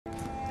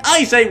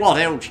I say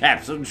what, old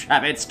chaps and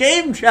chapettes,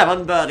 GameChap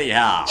and Bertie here.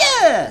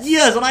 Yes!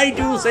 Yes, and I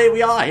do say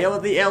we are here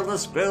with the Elder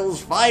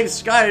Scrolls 5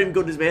 Skyrim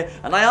goodness me,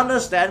 and I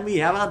understand we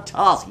have a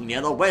task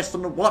near the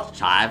western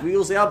watchtower. We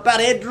will see a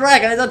batty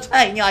dragon is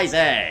attacking, I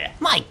say.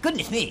 My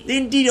goodness me.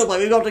 Indeed, old boy,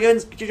 we've got to go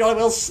and jolly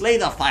well slay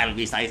the vile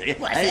beast, I say.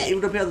 What is it? It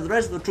would appear that the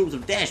rest of the troops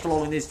have dashed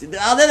along in this...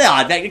 Ah, there they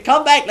are,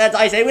 come back, lads,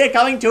 I say, we're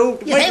coming too.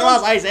 Wait for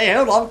us, I say,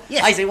 hold on.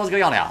 Yes. I say, what's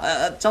going on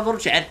here? Some sort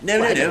of chat?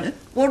 No.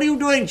 What are you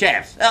doing,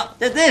 chaps?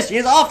 This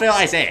is after,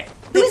 I say.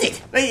 Who is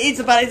it? It's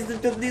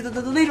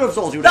the leader of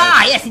sorts, you know.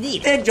 Ah, yes,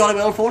 indeed. They're jolly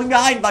well falling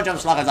behind, bunch of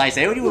sluggers, I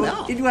say. Did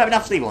you have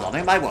enough sleep or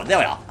something? My word, there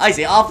we are. I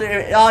say,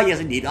 yes,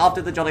 indeed,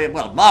 after the jolly,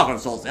 well, Margaret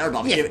of sorts there,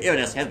 here it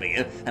is, helping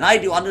you. And I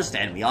do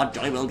understand we are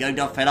jolly well going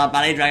to fed our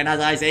ballet dragon, as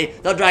I say.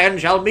 The dragon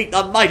shall meet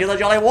the might of the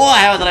jolly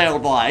warhammer, the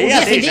old boy.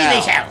 Yes, indeed,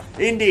 they shall.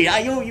 Indeed.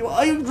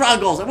 Are you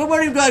drunk or something?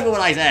 Where are you going with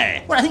what I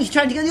say? Well, I think she's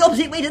trying to go the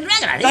opposite way to the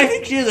dragon, I think. I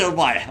think she is, old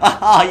boy.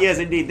 Ah, yes,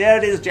 indeed. There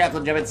it is, chaps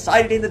and chaps,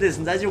 sighted in the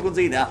distance, as you can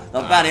see there.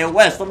 The valley of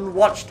western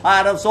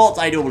watchtower of sorts,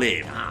 I do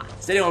believe.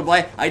 Steady, old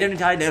boy. I don't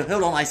entirely know.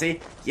 Hold on, I say.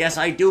 Yes,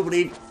 I do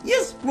believe.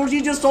 Yes, well,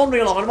 she just sauntered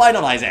along, and why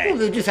not, I say? Well,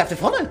 we'll just have to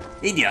follow.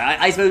 Indeed,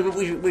 I suppose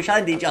we shall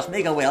indeed just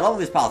make our way along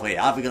this pathway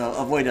if we're going to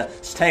avoid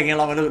staying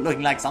along and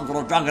looking like some sort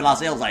of drunken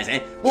ourselves, I say.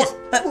 What?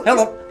 Yes. Hold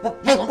on.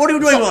 What are you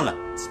doing, woman?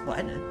 Well,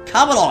 I know.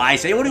 Come along, I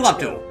say. What are you up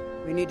to?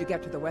 We need to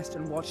get to the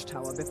western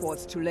watchtower before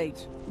it's too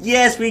late.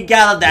 Yes, we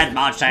gathered that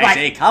much, I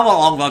say. Come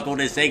along, for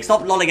goodness sake.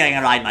 Stop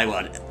lollygagging around, my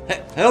word.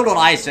 Hold on,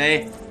 I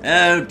say.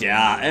 Oh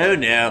dear, oh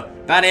no.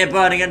 Batty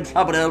burning in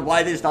trouble, old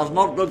boy. This does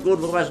not look good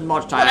for the western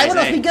watchtower, Well, what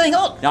else been going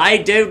on? I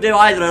don't know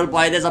either, old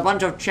boy. There's a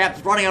bunch of chaps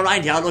running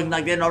around here looking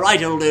like they're in a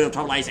right old load of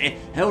trouble, I say.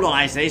 Hold on,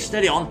 I say.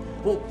 Steady on.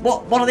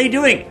 What are they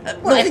doing?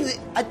 Well, I think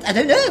I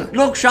don't know.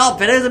 Look sharp,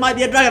 fellows. There might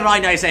be a dragon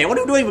around, I say. What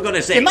are you doing, for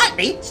goodness sake? There might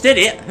be.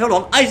 Steady. Hold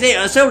on. I say,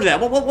 a soldier there.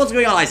 What's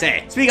going on, I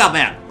say? Speak up,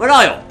 man. Where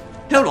are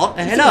you? Hold on.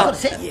 Hello.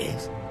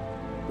 Yes.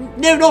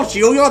 No, not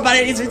you. You're a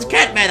batty. It's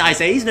Catman, I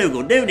say. He's no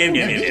good.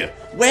 No.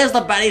 Where's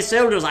the batty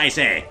soldiers, I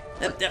say?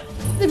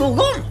 They've all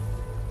gone.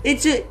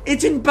 It's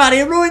in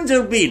batty ruins,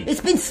 old bean. It's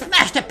been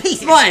smashed to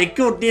pieces. My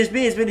goodness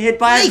me, it's been hit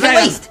by a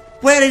dragon. Waste.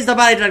 Where is the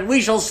batty dragon?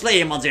 We shall slay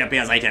him once he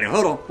appears, I tell you.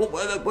 Hold on.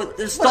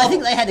 Stop. Well, I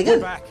think they had to go.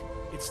 Back.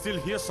 It's still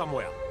here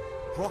somewhere.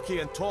 Rocky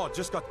and Todd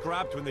just got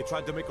grabbed when they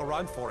tried to make a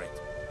run for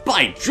it.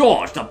 By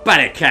George, the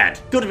batty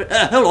cat. Good.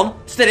 Hold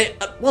on. Steady.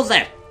 What's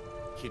that?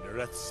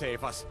 Kinnereth,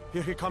 save us.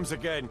 Here he comes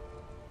again.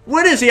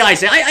 Where is he, I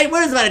say?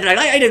 Where is the batty dragon?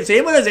 I didn't see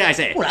him. Where is he, I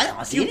say? Well, I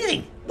don't see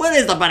anything. Where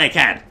is the batty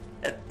cat?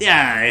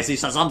 Yes, he's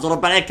some sort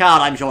of batty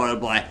card, I'm sure, old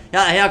boy.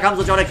 Here comes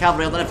the Johnny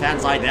Cavalry on the left-hand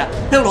side there.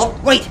 Hold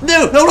on. Wait.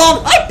 No, hold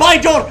on. By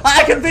George.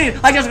 I can feel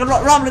it. I just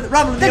got rumbling. The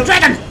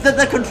dragon.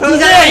 The control.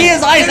 There he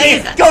is, I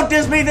say.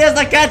 Goodness me, there's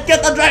the cat.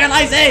 Get the dragon,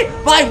 I say.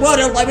 My word,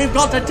 old boy, we've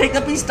got to take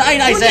the beast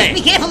down, I say. Be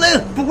careful,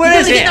 though. But where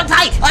is he?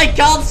 Tight. I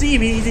can't see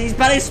him. His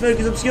batty smoke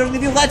is obscuring the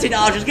view. That's it,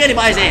 Archers. Get him,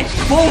 I say.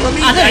 Fall for me,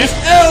 guys.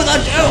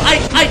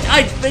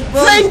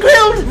 Flame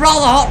grilled.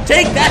 Rather hot.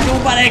 Take that,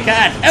 you batty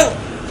cat.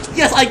 Oh.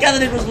 Yes, I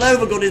gathered it was low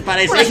for goodness,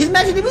 Batty. Well, I can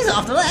imagine it was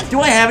after that.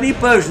 Do I have any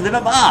potions?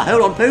 Hold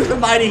on, potion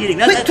of mighty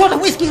healing. Quick, tot of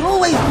whiskey will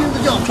always do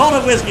the job. Tot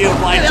of whiskey, old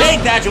boy.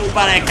 Take that, you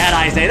Batty cat,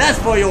 I say. That's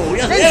for you.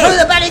 Yes, then throw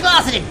the Batty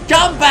glass at him.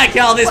 Come back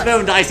here this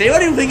moment, I say.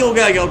 Where do you think you're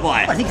going, old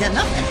boy? Well, I think that's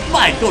enough then.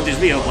 My goodness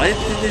me, old boy.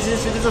 This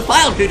is a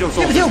vile creature of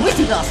sorts. It was your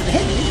whiskey glass at the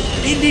head, didn't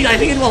it? Indeed, I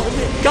think it was.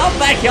 Come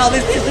back here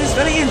this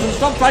very instant.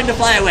 Stop trying to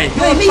fly away.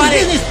 You mean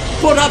business.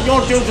 Put up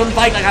your dukes and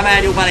fight like a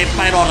man, you Batty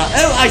order.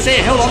 Oh, I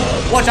say, hold on.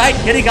 Watch out.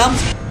 Here he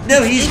comes.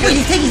 No, he's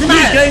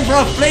going for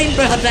a flame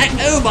breath attack.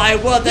 Oh my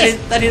word,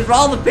 that is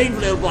rather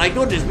painful, old boy.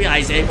 Goodness me,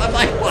 I say.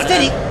 My word.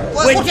 Steady.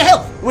 Watch your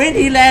health. When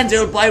he lands,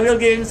 old boy, we'll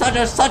give him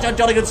such a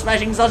jolly good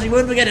smashing sauce he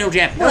won't forget, old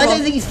chap. Well, I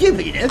don't think he's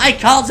stupid, you know. I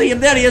can't see him.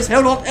 There he is.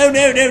 Hold on. Oh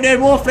no.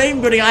 More flame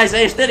gritting, I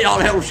say. Steady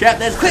on, old chap.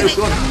 That's so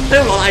good.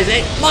 Hold on, I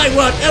say. My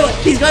word. Oh,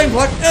 he's going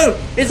for it.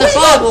 Oh, it's a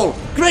fireball.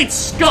 Great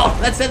Scott.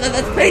 That's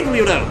painful,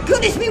 you know.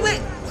 Goodness me,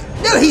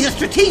 no, he's a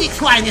strategic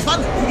swine, this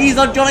one. He's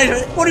a jolly...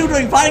 What are you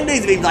doing? Firing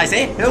laser beams, I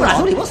say. Well, I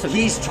thought he was.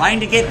 He's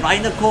trying to get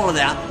round the corner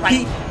there.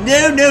 Right.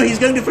 No, he's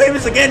going to flame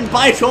us again.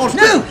 By George.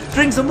 No.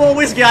 Drink some more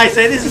whiskey, I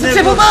say. This is a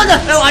triple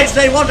burger. No, I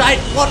say,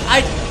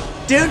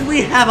 don't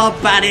we have a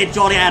batty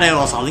Johnny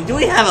Arrow or something? Do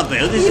we have a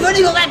bow? You've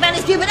only got that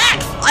batty stupid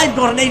axe. I've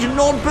got an ancient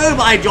Lord bow,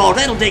 by George.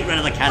 That'll take rid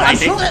of the cat, I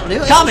say. Sure that'll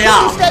do. Come here.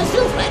 Stand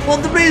still, Fred.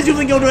 What the breeze do you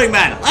think you're doing,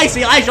 man? I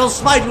see. I shall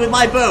smite you with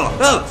my bow.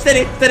 Oh,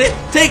 steady.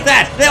 Take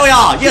that. There we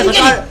are. Yes,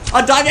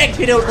 a direct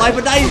hit, old boy,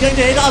 but now he's going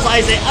to hit us,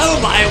 I say. Oh,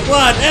 my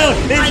word. Oh,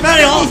 it's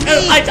very hot.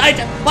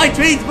 Oh, my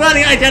tree's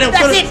burning, I tell you.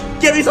 That's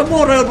it. Give me some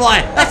water, old boy.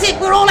 That's it.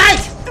 We're all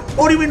out.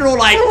 What do you mean we're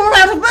all out? We're all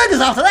out of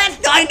burgers after that.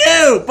 I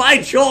know. By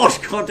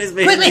George, goodness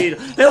me. Quickly.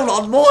 Hold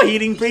on, more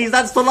healing, please.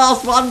 That's the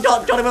last one.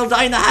 Johnny will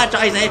die in the hatch,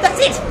 I say. That's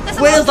it.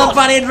 Where's the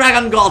batty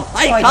dragon gone?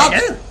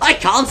 I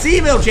can't see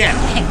him, old chap.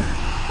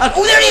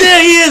 Oh, there he is!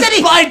 There he is!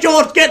 Steady. By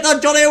George, get the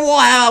Johnny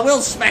Warhammer!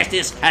 We'll smash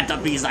this hand to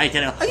pieces, I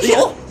tell you. Are you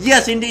sure?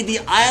 Yes, indeed, the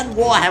Iron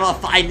Warhammer.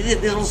 Fine, this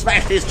will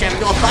smash this chap.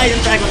 Your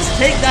Titan Dragons,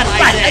 take that, I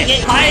Right, say.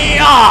 okay.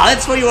 Hi-ya!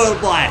 That's for you, old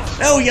boy.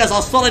 Oh, yes,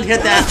 a solid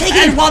hit there. Take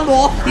And it. one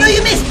more. No,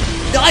 you missed!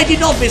 I did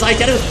not miss, I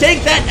tell you.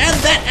 Take that, and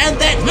that, and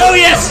that. Oh,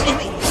 yes!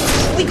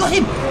 We got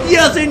him!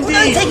 Yes, No,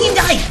 indeed. take him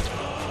down!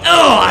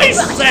 Oh, I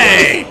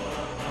say!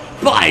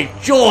 By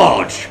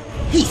George!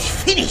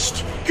 He's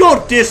finished!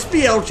 Goodness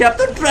me, old chap,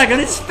 the dragon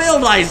is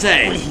spilled, I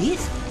say! Well, he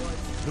is.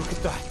 Look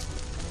at that.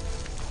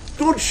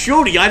 Good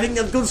shooting, I think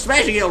that's good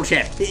smashing, old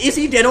chap. Is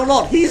he dead or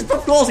not?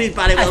 Of course he's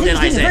badly I well think dead,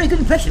 I he's doing a very say. good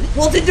impression.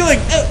 What's he doing?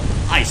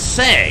 Oh, I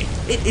say,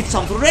 it's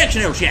some sort of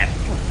reaction, old chap.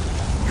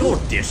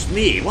 Goodness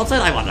me, what's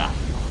that, I wonder?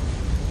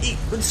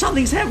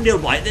 Something's happened,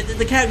 old boy.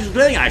 The character's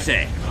glowing, I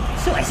say.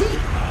 So I see.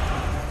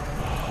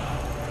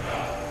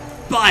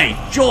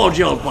 By George,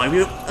 old boy,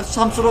 we've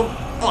some sort of...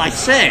 Oh, I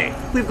say,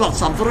 we've got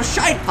some sort of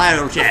shite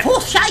fire, old chap.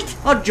 Fourth shite!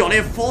 A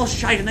jolly force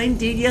shite, and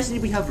indeed, yes,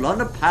 we have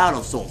learned a power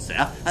of sorts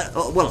there.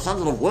 Well, some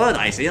sort of word,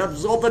 I say,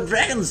 absorb the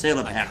dragon seal,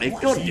 apparently.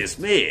 What is Goodness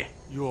me.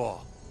 You're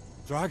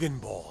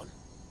Dragonborn.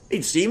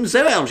 It seems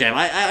so, old chap.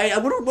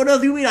 What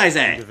do you mean, I In the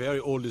say? very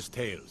oldest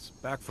tales,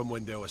 back from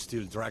when there were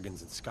still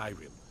dragons in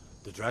Skyrim,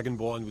 the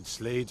Dragonborn would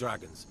slay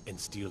dragons and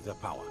steal their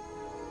power.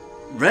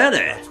 Really?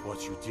 That's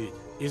what you did,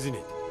 isn't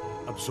it?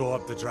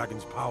 Absorb the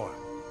dragon's power.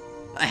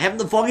 I haven't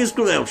the foggiest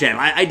clue, old chap.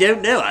 I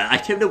don't know. I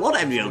don't know what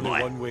I'm doing, old Only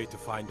boy. one way to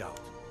find out.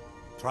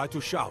 Try to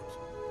shout.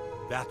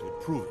 That would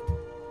prove it.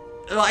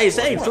 Oh, I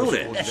say, What?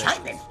 truly. A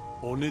shite then?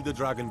 Only the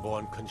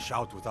Dragonborn can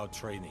shout without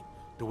training,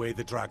 the way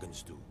the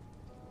dragons do.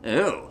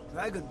 Oh.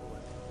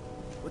 Dragonborn?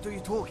 What are you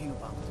talking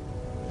about?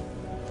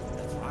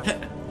 That's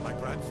right. My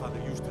grandfather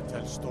used to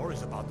tell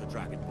stories about the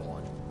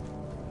Dragonborn.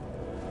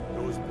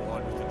 Those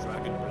born with the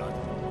dragon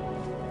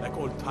blood. Like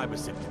old Tiber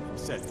Septim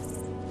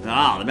himself.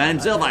 Ah, the man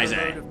himself, I I've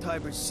never say. heard of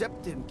Tiber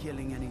Septim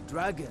killing any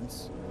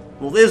dragons.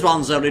 Well, this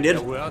one certainly did.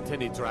 There weren't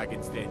any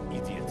dragons then,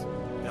 idiot.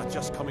 They're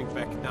just coming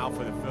back now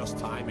for the first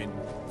time in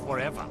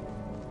forever.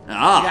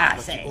 Ah. Yeah, I But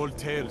the say. old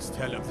tales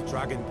tell of the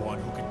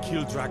Dragonborn who can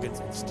kill dragons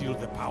and steal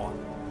their power.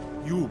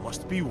 You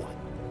must be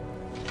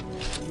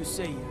one. You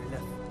say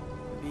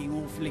Irleth,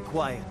 being awfully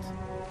quiet.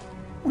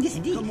 Oh, yes,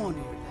 indeed. Come on,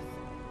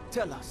 Irleth.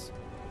 Tell us,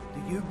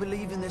 do you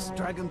believe in this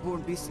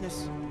Dragonborn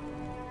business?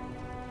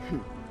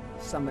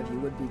 Some of you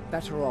would be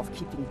better off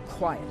keeping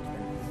quiet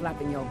than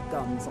flapping your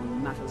gums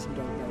on matters you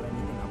don't know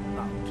anything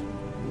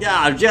about. Yeah,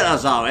 I'm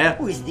jealous, are we?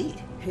 Oh, yes,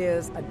 indeed.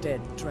 Here's a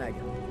dead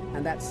dragon,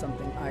 and that's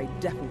something I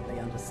definitely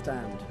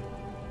understand.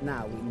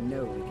 Now we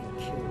know we can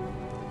kill him.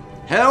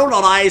 Hold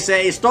on, I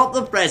say. Stop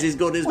the press, is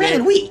good as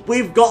Well, me.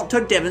 We've got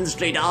to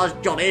demonstrate our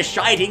jolly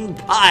shiting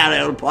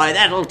fire, old boy.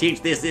 That'll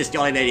teach this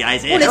jolly lady, I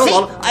say. Well, let's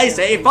Hold see. on, I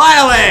say,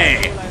 fire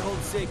away! All I hold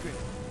sacred.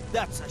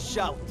 That's a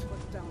shout.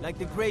 Like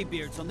the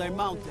Greybeards on their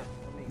mountain.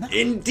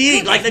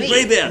 Indeed, like the me. You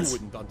Greybeards.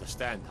 wouldn't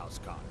understand,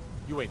 Housecarl.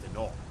 You ain't a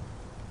North.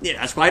 Yeah,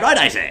 that's quite right,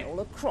 I say. All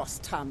across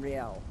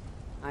Tamriel.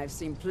 I've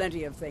seen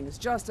plenty of things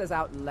just as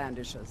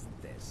outlandish as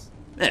this.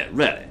 Oh,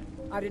 really?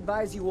 I'd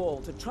advise you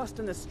all to trust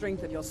in the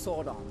strength of your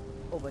sword arm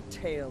over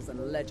tales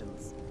and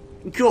legends.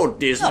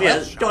 Goodness me,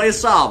 well, jolly You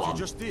Sarwan.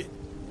 just did.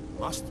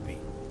 Must be. You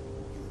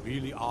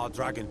really are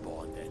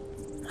Dragonborn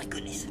then. My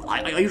goodness.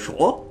 Are you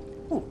sure?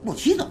 Oh, well,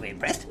 she's not very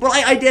impressed. Well,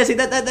 I dare say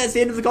that's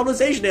the end of the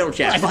conversation, old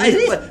chap. Well, I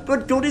think it is.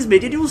 But goodness me,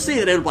 did you see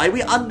that, old boy?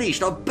 We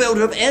unleashed a bolt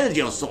of energy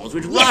of sorts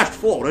which Yes. rushed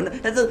forward,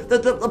 and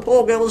the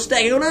poor girl was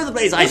staggering all over the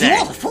place, I Well, she say.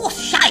 was a fourth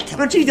shite.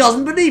 But she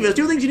doesn't believe us.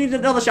 Do you think she needs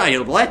another shiny,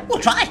 old boy? We'll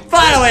try.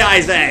 Fire away,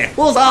 I say!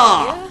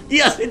 Huzzah!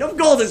 Yes, of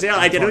course it's here,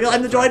 I did.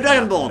 I'm the Joy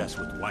Dragonborn. Mess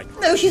with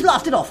White. No, she's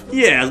laughed it off.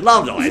 Yes,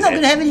 loved it, I She's not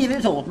going to say. have any of it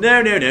at all.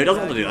 No, doesn't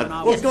want to do that.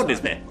 Well,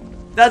 goodness me.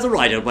 That's all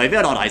right, old boy.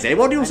 Fear not, I say.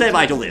 What do you say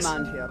about all this?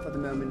 Command here for the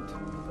moment.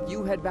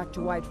 You head back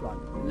to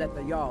Whiterun and let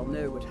the Jarl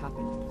know what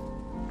happened.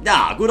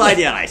 Ah, good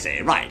idea, I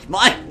say. Right,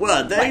 my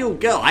word, there you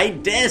go. I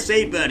dare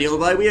say, Bertie, old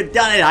boy, we have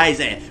done it, I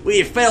say.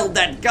 We felled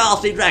that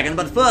ghastly dragon,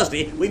 but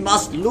firstly, we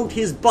must loot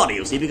his body,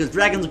 you see, because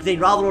dragons contain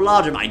rather a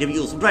large amount of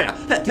useful treasure.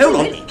 Hold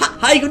on. Really?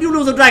 How can you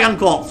lose a dragon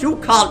corpse? You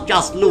can't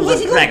just lose Where's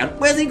a he gone? dragon.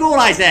 Where's he gone,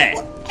 I say?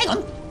 Hang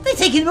on. They're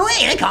taking him away.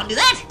 They can't do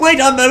that. Wait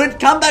a moment,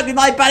 come back with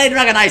my ballet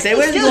dragon, I say.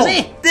 Where's he Excuse gone?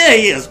 me. There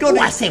he is. Good.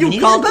 Oh, I say, we you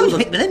needed can't a boat lose to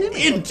pick with him, didn't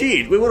we?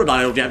 Indeed, we would have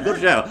done, old chap. Good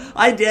show.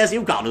 I dare say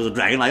you can't lose a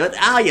dragon like that.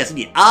 Ah, yes,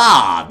 indeed.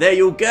 Ah, there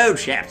you go,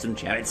 chaps and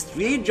chappets.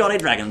 3 jolly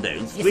dragon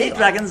bones, Yes, 3 they are.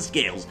 dragon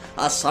scales,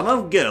 a sum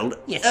of gold.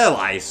 Yes. Oh,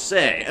 I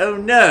say. Oh,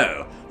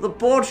 no. The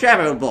poor chap,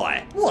 old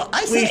boy. What?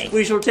 I say.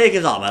 We shall take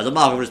his armour as a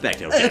mark of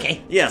respect, old Oh, chap.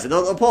 okay. Yes,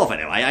 the poor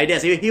fellow. I dare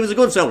say he was a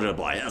good soldier, old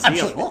boy. Yes, I'm he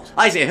sure was. he was.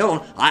 I say,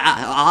 hold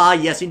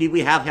on. Yes, indeed, we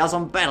have here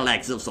some battle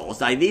axes of sorts.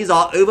 Now, these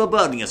are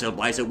overburdening us, old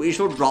boy, so we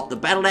shall drop the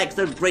battle axe,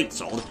 the great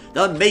sword,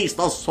 the mace,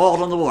 the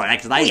sword, and the war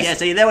axe. And I Yes. dare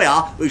say, there we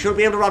are. We should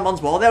be able to run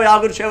once more. There we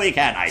are. Good show we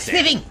can, I say.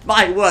 Spiffing.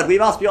 My word, we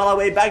must be on our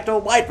way back to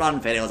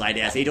Whiterun, fellows, I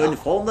dare say, to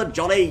inform the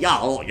jolly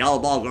Jarl, or Jarl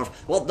Balgruff,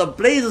 what the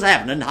blazes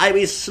happened and how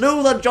we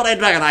slew the jolly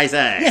dragon, I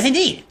say. Yes,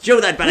 indeed. Show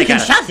that We can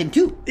cannon. shout him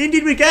too.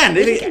 Indeed we can.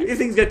 Yes, we can. If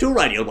things go too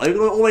right, old boy, we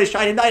can always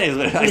shine in dining.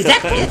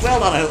 exactly, yes. Well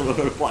done,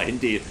 old boy,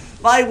 indeed.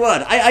 My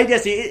word, I dare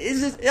say,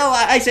 is this... Oh,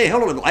 I say,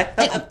 hold on,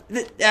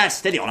 boy.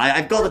 Steady on,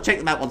 I've got to check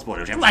them out once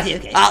more, Jim. Right,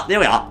 okay. There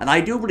we are, and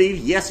I do believe,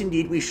 yes,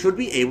 indeed, we should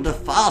be able to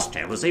fast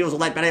travel to see what's all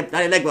that bloody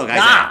legwork,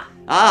 I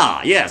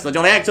say. Yes, the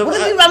jolly axe of... What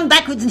if we run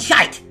backwards and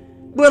shite?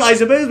 Well, I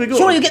suppose we could.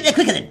 Sure, you get there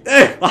quicker then.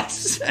 I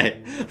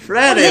say,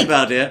 really,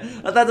 Bertie,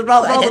 that's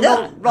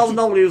rather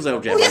novel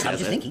yourself, Jeff. Oh, yes, I was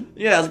just thinking.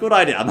 Yeah, it's a good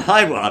idea,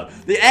 my word.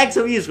 The axe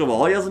of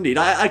Yuscamore, yes, indeed.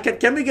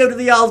 Can we go to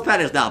the Jarl's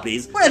Palace now,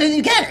 please? Well, I don't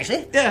think you can,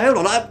 actually. Yeah, hold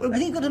on. I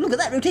think you've got to look at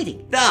that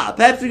rotating.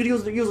 Perhaps we could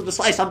use it to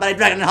slice somebody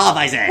dragon in half,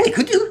 I say. We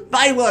could do.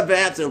 My word,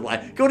 perhaps, old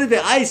boy. Go to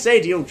the... I say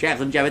to you,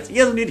 chaps and chappets,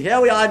 yes, indeed,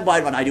 here we are in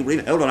Whiterun, I do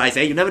believe. Hold on, I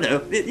say, you never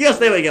know. Yes,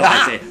 there we go,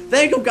 I say.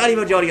 Thank you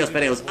kindly for joining us,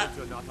 Pennies.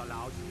 You're not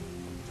allowed.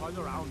 Turn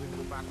around and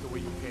go back the way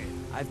you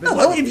came. Oh,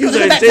 well, If you go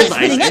don't back to that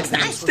spinning, that's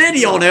nice.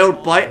 steady on,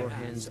 old boy. Your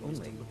hands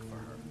only look for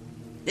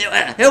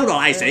her. Hold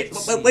on, I say.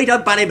 Wait a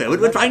bunny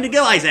moment, we're trying to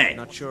go, I say.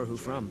 Not sure who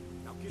from.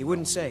 He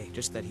wouldn't say,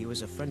 just that he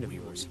was a friend of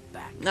yours.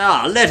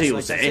 Let you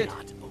Like say.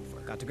 that's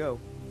it. Got to go.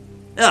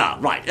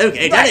 Right,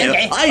 okay, Right, tell you.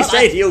 okay. I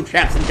say to you,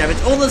 chaps and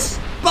chappets, all the...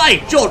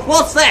 By George,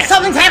 what's that?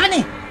 Something's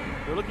happening.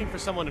 We're looking for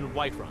someone in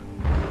Whiterun.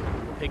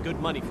 We'll pay good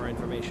money for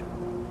information.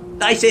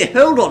 I say,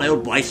 hold on,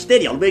 old boy,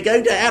 steady on. We're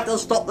going to have to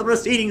stop the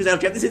proceedings,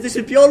 old chap. This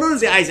is pure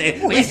lunacy, I say.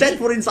 We sent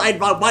for inside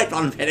my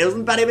Whiterun fellows,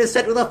 and Bertie was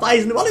set with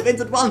 1,000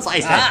 events at once, I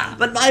say.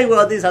 But my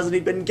word, this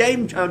hasn't been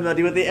game time,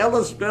 Bertie, with the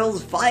Elder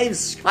Scrolls 5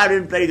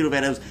 Skyrim playthrough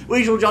fellows.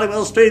 We shall jolly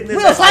well straighten this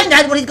We'll mess find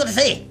out what he's got to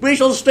say. We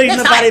shall straighten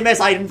the Yes, bloody mess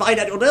out and find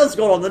out what else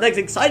going on the next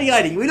exciting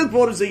item. We look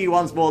forward to seeing you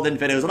once more then,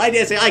 fellows. And I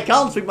dare say I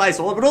can't swing my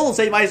sword, but all the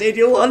same I say to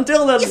you,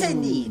 until then... Yes,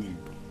 indeed.